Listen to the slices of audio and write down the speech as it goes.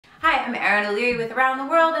Hi, I'm Erin O'Leary with Around the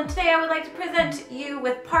World, and today I would like to present you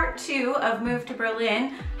with part 2 of Move to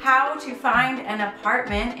Berlin, how to find an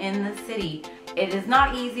apartment in the city. It is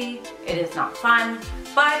not easy, it is not fun,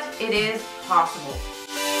 but it is possible.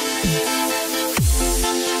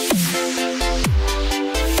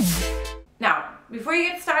 Now, before you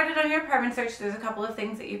get started on your apartment search, there's a couple of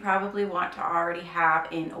things that you probably want to already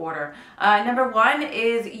have in order. Number one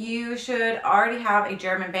is you should already have a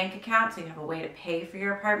German bank account, so you have a way to pay for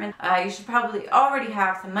your apartment. You should probably already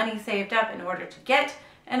have some money saved up in order to get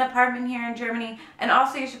an apartment here in Germany, and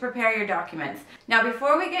also you should prepare your documents. Now,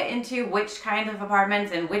 before we get into which kind of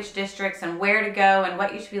apartments and which districts and where to go and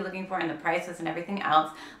what you should be looking for and the prices and everything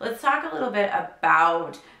else, let's talk a little bit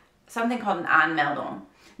about something called an Anmeldung.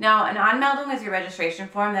 Now, an Anmeldung is your registration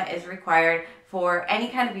form that is required for any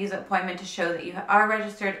kind of visa appointment to show that you are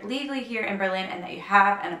registered legally here in Berlin and that you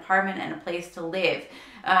have an apartment and a place to live.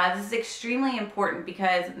 This is extremely important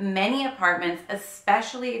because many apartments,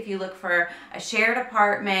 especially if you look for a shared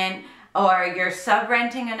apartment or you're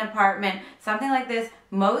sub-renting an apartment, something like this,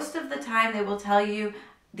 most of the time they will tell you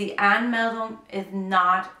the Anmeldung is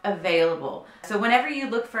not available. So whenever you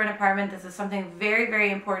look for an apartment, this is something very, very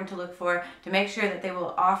important to look for, to make sure that they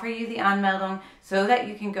will offer you the Anmeldung so that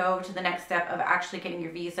you can go to the next step of actually getting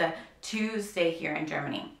your visa to stay here in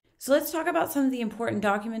Germany. So let's talk about some of the important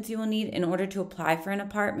documents you will need in order to apply for an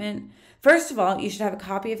apartment. First of all, you should have a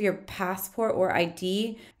copy of your passport or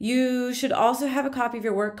ID. You should also have a copy of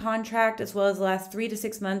your work contract as well as the last 3 to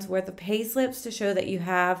 6 months worth of pay slips to show that you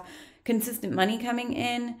have consistent money coming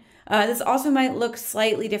in. This also might look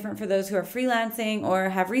slightly different for those who are freelancing or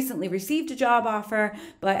have recently received a job offer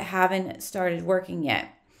but haven't started working yet.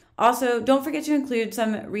 Also, don't forget to include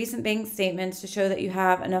some recent bank statements to show that you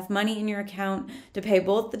have enough money in your account to pay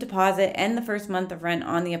both the deposit and the first month of rent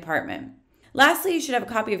on the apartment. Lastly, you should have a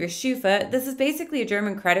copy of your Schufa. This is basically a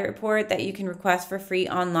German credit report that you can request for free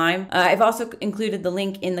online. I've also included the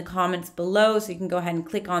link in the comments below, so you can go ahead and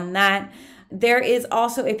click on that. There is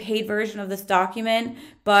also a paid version of this document,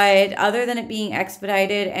 but other than it being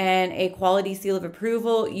expedited and a quality seal of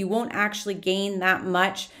approval, you won't actually gain that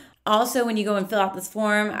much. Also, when you go and fill out this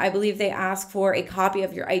form, I believe they ask for a copy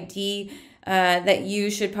of your ID that you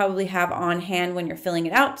should probably have on hand when you're filling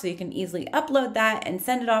it out, so you can easily upload that and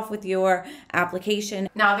send it off with your application.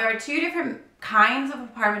 Now, there are two different kinds of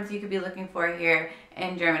apartments you could be looking for here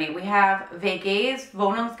in Germany. We have WGs,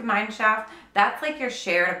 Wohnungsgemeinschaft. That's like your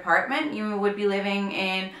shared apartment. You would be living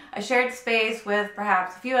in a shared space with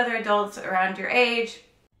perhaps a few other adults around your age.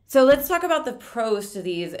 So let's talk about the pros to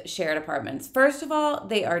these shared apartments. First of all,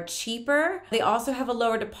 they are cheaper. They also have a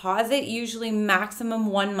lower deposit, usually maximum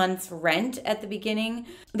 1 month's rent at the beginning.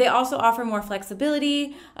 They also offer more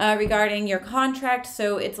flexibility regarding your contract,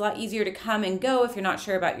 so it's a lot easier to come and go if you're not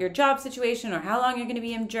sure about your job situation or how long you're going to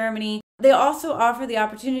be in Germany. They also offer the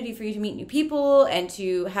opportunity for you to meet new people and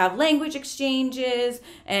to have language exchanges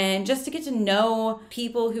and just to get to know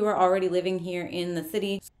people who are already living here in the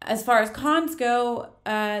city. As far as cons go,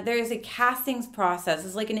 there is a castings process.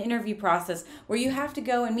 It's like an interview process where you have to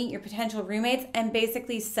go and meet your potential roommates and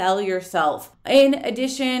basically sell yourself. In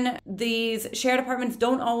addition, these shared apartments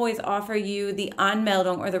don't always offer you the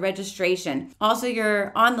Anmeldung or the registration. Also,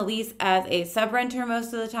 you're on the lease as a sub-renter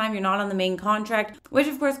most of the time. You're not on the main contract, which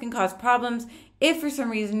of course can cause problems if for some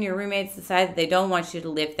reason your roommates decide that they don't want you to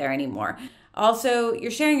live there anymore. Also,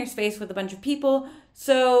 you're sharing your space with a bunch of people,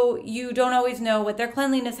 so you don't always know what their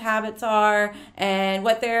cleanliness habits are and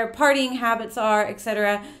what their partying habits are,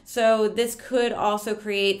 etc. So this could also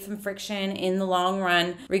create some friction in the long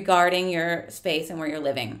run regarding your space and where you're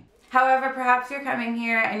living. However, perhaps you're coming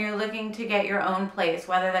here and you're looking to get your own place,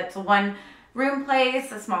 whether that's a one-room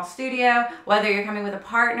place, a small studio, whether you're coming with a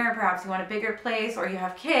partner, perhaps you want a bigger place, or you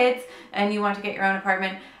have kids and you want to get your own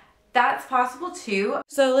apartment. That's possible too.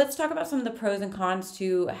 So let's talk about some of the pros and cons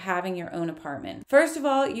to having your own apartment. First of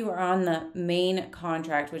all, you are on the main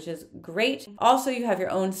contract, which is great. Also, you have your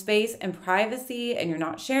own space and privacy and you're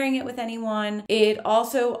not sharing it with anyone. It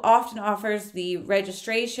also often offers the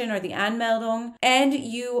registration or the Anmeldung, and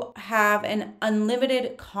you have an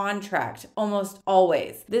unlimited contract almost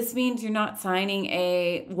always. This means you're not signing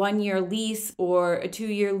a 1-year lease or a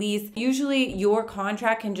 2-year lease. Usually your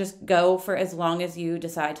contract can just go for as long as you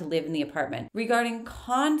decide to live in the apartment. Regarding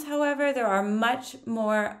cons, however, there are much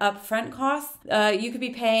more upfront costs. You could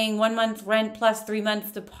be paying 1 month's rent plus 3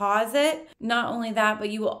 months deposit. Not only that,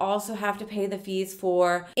 but you will also have to pay the fees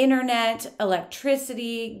for internet,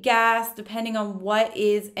 electricity, gas, depending on what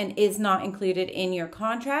is and is not included in your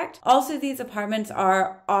contract. Also, these apartments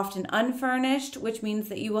are often unfurnished, which means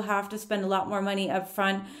that you will have to spend a lot more money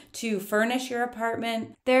upfront to furnish your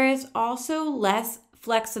apartment. There is also less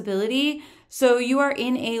flexibility. So you are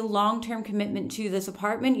in a long-term commitment to this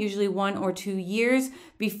apartment, usually 1 or 2 years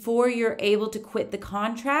before you're able to quit the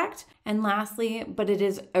contract. And lastly, but it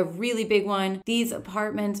is a really big one, these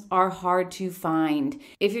apartments are hard to find.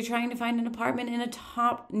 If you're trying to find an apartment in a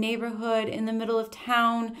top neighborhood in the middle of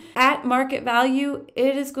town at market value,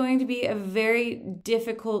 it is going to be a very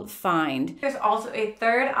difficult find. There's also a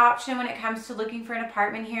third option when it comes to looking for an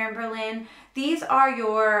apartment here in Berlin. These are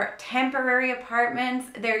your temporary apartments.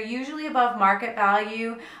 They're usually above market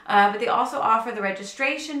value, but they also offer the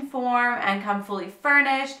registration form and come fully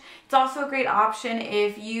furnished. It's also a great option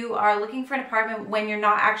if you are looking for an apartment when you're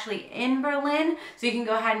not actually in Berlin, so you can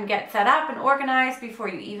go ahead and get set up and organized before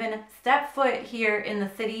you even step foot here in the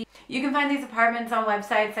city. You can find these apartments on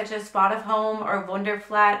websites such as Spot of Home or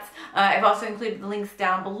Wunderflats. I've also included the links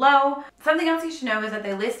down below. Something else you should know is that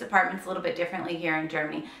they list apartments a little bit differently here in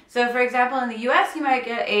Germany. So for example, in the US, you might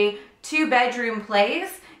get a 2-bedroom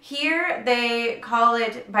place. Here, they call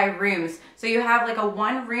it by rooms. So you have like a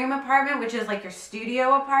 1-room apartment, which is like your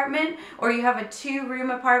studio apartment, or you have a 2-room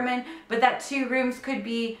apartment, but that 2 rooms could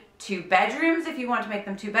be 2 bedrooms if you want to make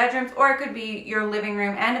them 2 bedrooms, or it could be your living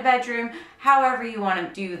room and a bedroom, however you want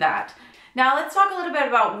to do that. Now let's talk a little bit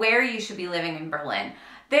about where you should be living in Berlin.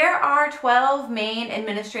 There are 12 main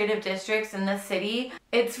administrative districts in the city.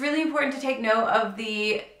 It's really important to take note of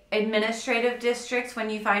the administrative districts when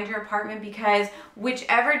you find your apartment, because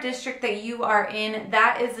whichever district that you are in,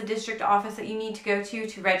 that is the district office that you need to go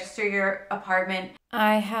to register your apartment.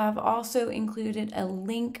 I have also included a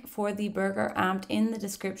link for the Bürgeramt in the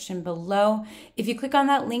description below. If you click on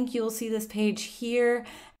that link, you'll see this page here.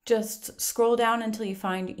 Just scroll down until you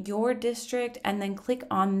find your district and then click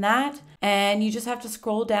on that. And you just have to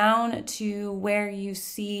scroll down to where you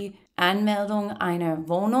see Anmeldung einer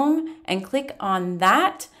Wohnung and click on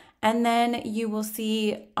that. And then you will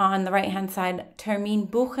see on the right-hand side, Termin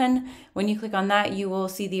buchen. When you click on that, you will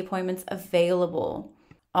see the appointments available.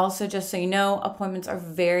 Also, just so you know, appointments are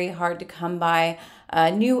very hard to come by.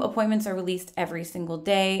 New appointments are released every single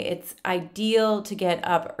day. It's ideal to get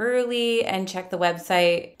up early and check the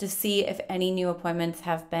website to see if any new appointments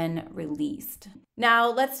have been released. Now,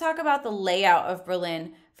 let's talk about the layout of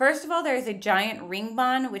Berlin. First of all, there is a giant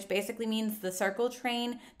Ringbahn, which basically means the circle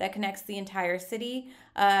train that connects the entire city.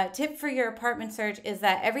 Tip for your apartment search is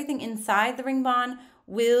that everything inside the Ringbahn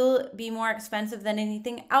will be more expensive than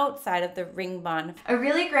anything outside of the Ringbahn. A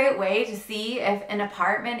really great way to see if an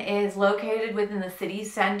apartment is located within the city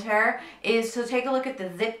center is to take a look at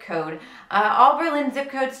the zip code. All Berlin zip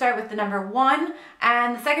codes start with the number 1,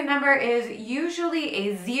 and the second number is usually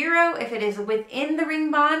a 0 if it is within the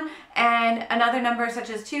Ringbahn, and another number such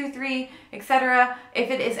as 2, 3, etc.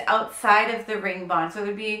 if it is outside of the Ringbahn. So it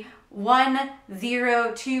would be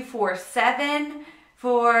 10247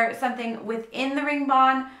 for something within the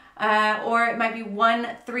Ringbahn, or it might be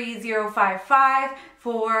 13055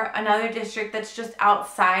 for another district that's just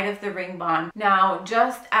outside of the Ringbahn. Now,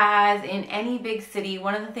 just as in any big city,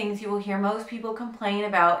 one of the things you will hear most people complain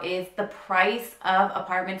about is the price of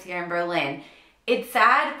apartments here in Berlin. It's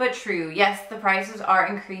sad but true. Yes, the prices are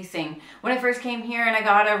increasing. When I first came here and I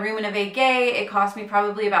got a room in a WG, it cost me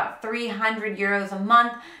probably about 300 euros a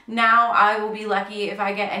month. Now I will be lucky if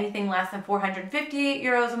I get anything less than 450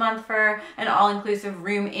 euros a month for an all-inclusive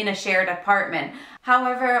room in a shared apartment.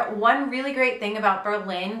 However, one really great thing about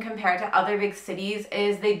Berlin compared to other big cities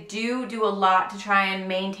is they do a lot to try and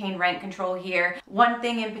maintain rent control here. One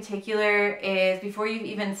thing in particular is before you've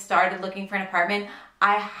even started looking for an apartment,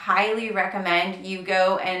 I highly recommend you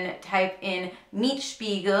go and type in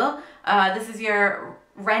Mietspiegel. This is your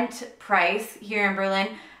rent price here in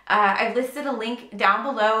Berlin. I've listed a link down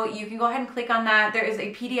below. You can go ahead and click on that. There is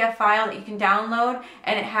a PDF file that you can download,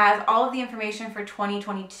 and it has all of the information for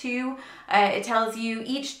 2022. It tells you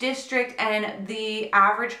each district and the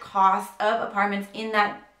average cost of apartments in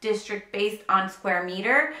that district based on square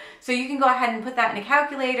meter. So you can go ahead and put that in a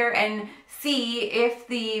calculator and see if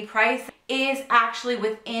the price is actually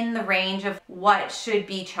within the range of what should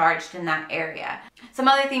be charged in that area. Some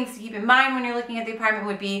other things to keep in mind when you're looking at the apartment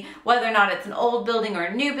would be whether or not it's an old building or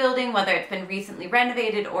a new building, whether it's been recently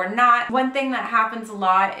renovated or not. One thing that happens a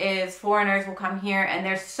lot is foreigners will come here and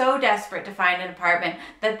they're so desperate to find an apartment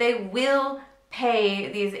that they will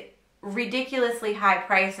pay these ridiculously high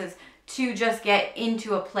prices to just get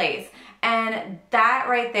into a place. And that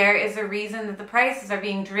right there is the reason that the prices are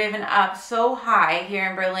being driven up so high here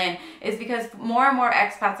in Berlin, is because more and more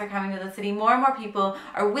expats are coming to the city. More and more people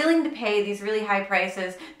are willing to pay these really high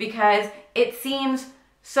prices because it seems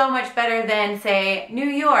so much better than, say, New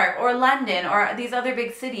York or London or these other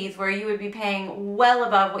big cities where you would be paying well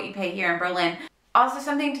above what you pay here in Berlin. Also,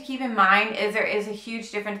 something to keep in mind is there is a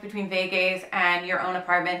huge difference between vagues and your own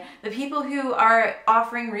apartment. The people who are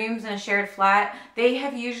offering rooms in a shared flat, they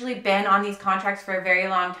have usually been on these contracts for a very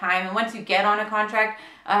long time. And once you get on a contract,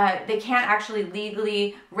 they can't actually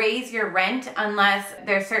legally raise your rent unless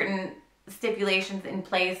there's certain stipulations in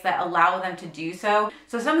place that allow them to do so.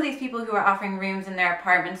 So some of these people who are offering rooms in their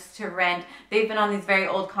apartments to rent, they've been on these very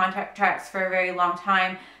old contracts for a very long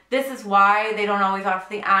time. This is why they don't always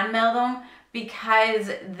offer the Anmeldung,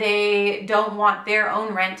 because they don't want their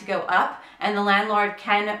own rent to go up, and the landlord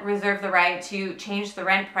can reserve the right to change the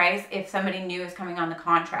rent price if somebody new is coming on the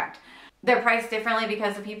contract. They're priced differently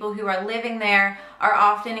because the people who are living there are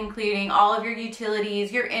often including all of your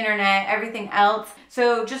utilities, your internet, everything else.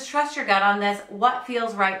 So just trust your gut on this. What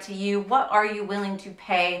feels right to you? What are you willing to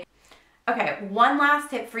pay? Okay, one last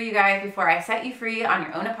tip for you guys before I set you free on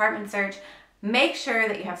your own apartment search. Make sure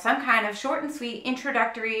that you have some kind of short and sweet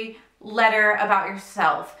introductory letter about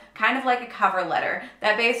yourself, kind of like a cover letter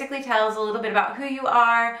that basically tells a little bit about who you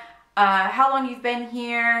are, how long you've been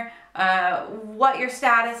here, what your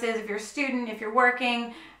status is, if you're a student, if you're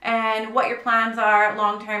working, and what your plans are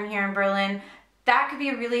long-term here in Berlin. That could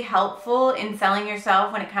be really helpful in selling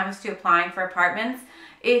yourself when it comes to applying for apartments.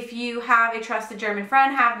 If you have a trusted German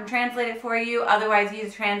friend, have them translate it for you. Otherwise,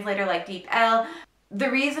 use a translator like DeepL. The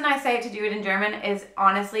reason I say to do it in German is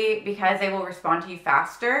honestly because they will respond to you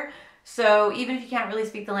faster. So even if you can't really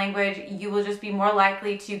speak the language, you will just be more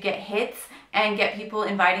likely to get hits and get people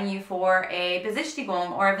inviting you for a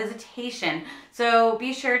Besichtigung or a visitation. So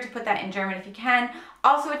be sure to put that in German if you can.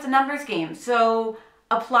 Also, it's a numbers game, so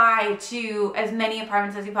apply to as many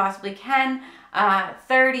apartments as you possibly can.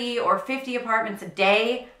 30 or 50 apartments a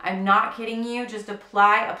day. I'm not kidding you. Just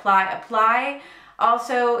apply, apply, apply.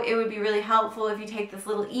 Also, it would be really helpful if you take this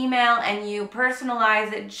little email and you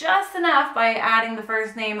personalize it just enough by adding the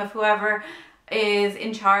first name of whoever is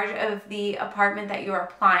in charge of the apartment that you're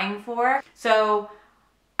applying for. So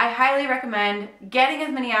I highly recommend getting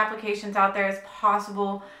as many applications out there as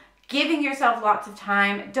possible, giving yourself lots of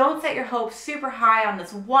time. Don't set your hopes super high on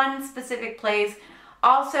this one specific place.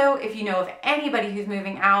 Also, if you know of anybody who's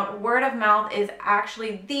moving out, word of mouth is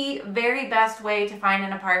actually the very best way to find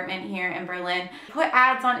an apartment here in Berlin. Put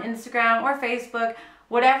ads on Instagram or Facebook,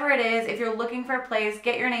 whatever it is. If you're looking for a place,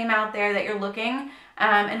 get your name out there that you're looking,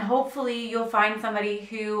 and hopefully you'll find somebody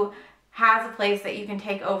who has a place that you can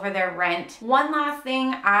take over their rent. One last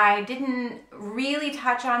thing I didn't really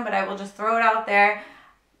touch on, but I will just throw it out there.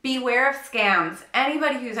 Beware of scams.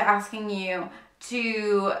 Anybody who's asking you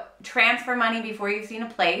to transfer money before you've seen a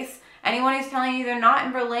place, anyone who's telling you they're not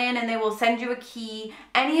in Berlin and they will send you a key,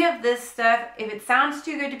 any of this stuff, if it sounds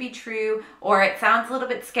too good to be true or it sounds a little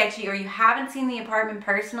bit sketchy or you haven't seen the apartment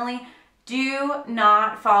personally, do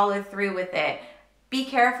not follow through with it. Be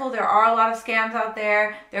careful, there are a lot of scams out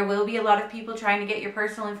there. There will be a lot of people trying to get your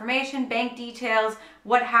personal information, bank details,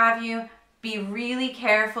 what have you. Be really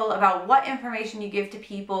careful about what information you give to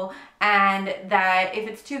people, and that if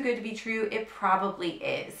it's too good to be true, it probably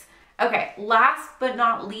is. Okay, last but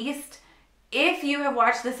not least, if you have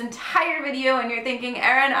watched this entire video and you're thinking,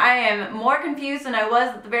 Erin, I am more confused than I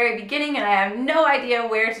was at the very beginning and I have no idea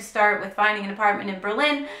where to start with finding an apartment in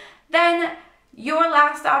Berlin, then your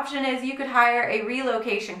last option is you could hire a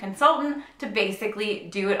relocation consultant to basically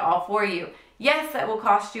do it all for you. Yes, that will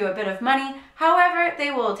cost you a bit of money. However,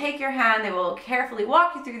 they will take your hand, they will carefully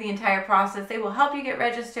walk you through the entire process, they will help you get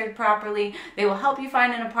registered properly, they will help you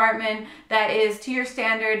find an apartment that is to your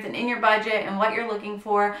standards and in your budget and what you're looking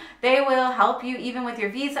for. They will help you even with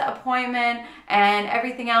your visa appointment and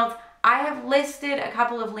everything else. I have listed a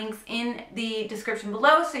couple of links in the description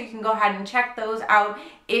below, so you can go ahead and check those out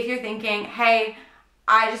if you're thinking, hey,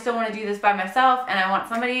 I just don't want to do this by myself and I want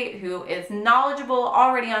somebody who is knowledgeable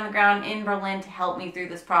already on the ground in Berlin to help me through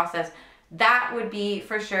this process. That would be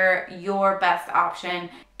for sure your best option.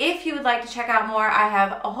 If you would like to check out more, I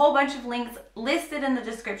have a whole bunch of links listed in the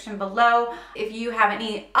description below. If you have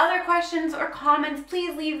any other questions or comments,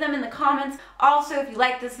 please leave them in the comments. Also, if you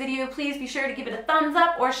like this video, please be sure to give it a thumbs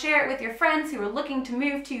up or share it with your friends who are looking to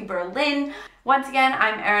move to Berlin. Once again,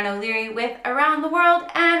 I'm Erin O'Leary with Around the World,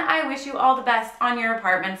 and I wish you all the best on your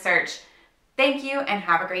apartment search. Thank you and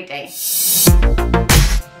have a great day.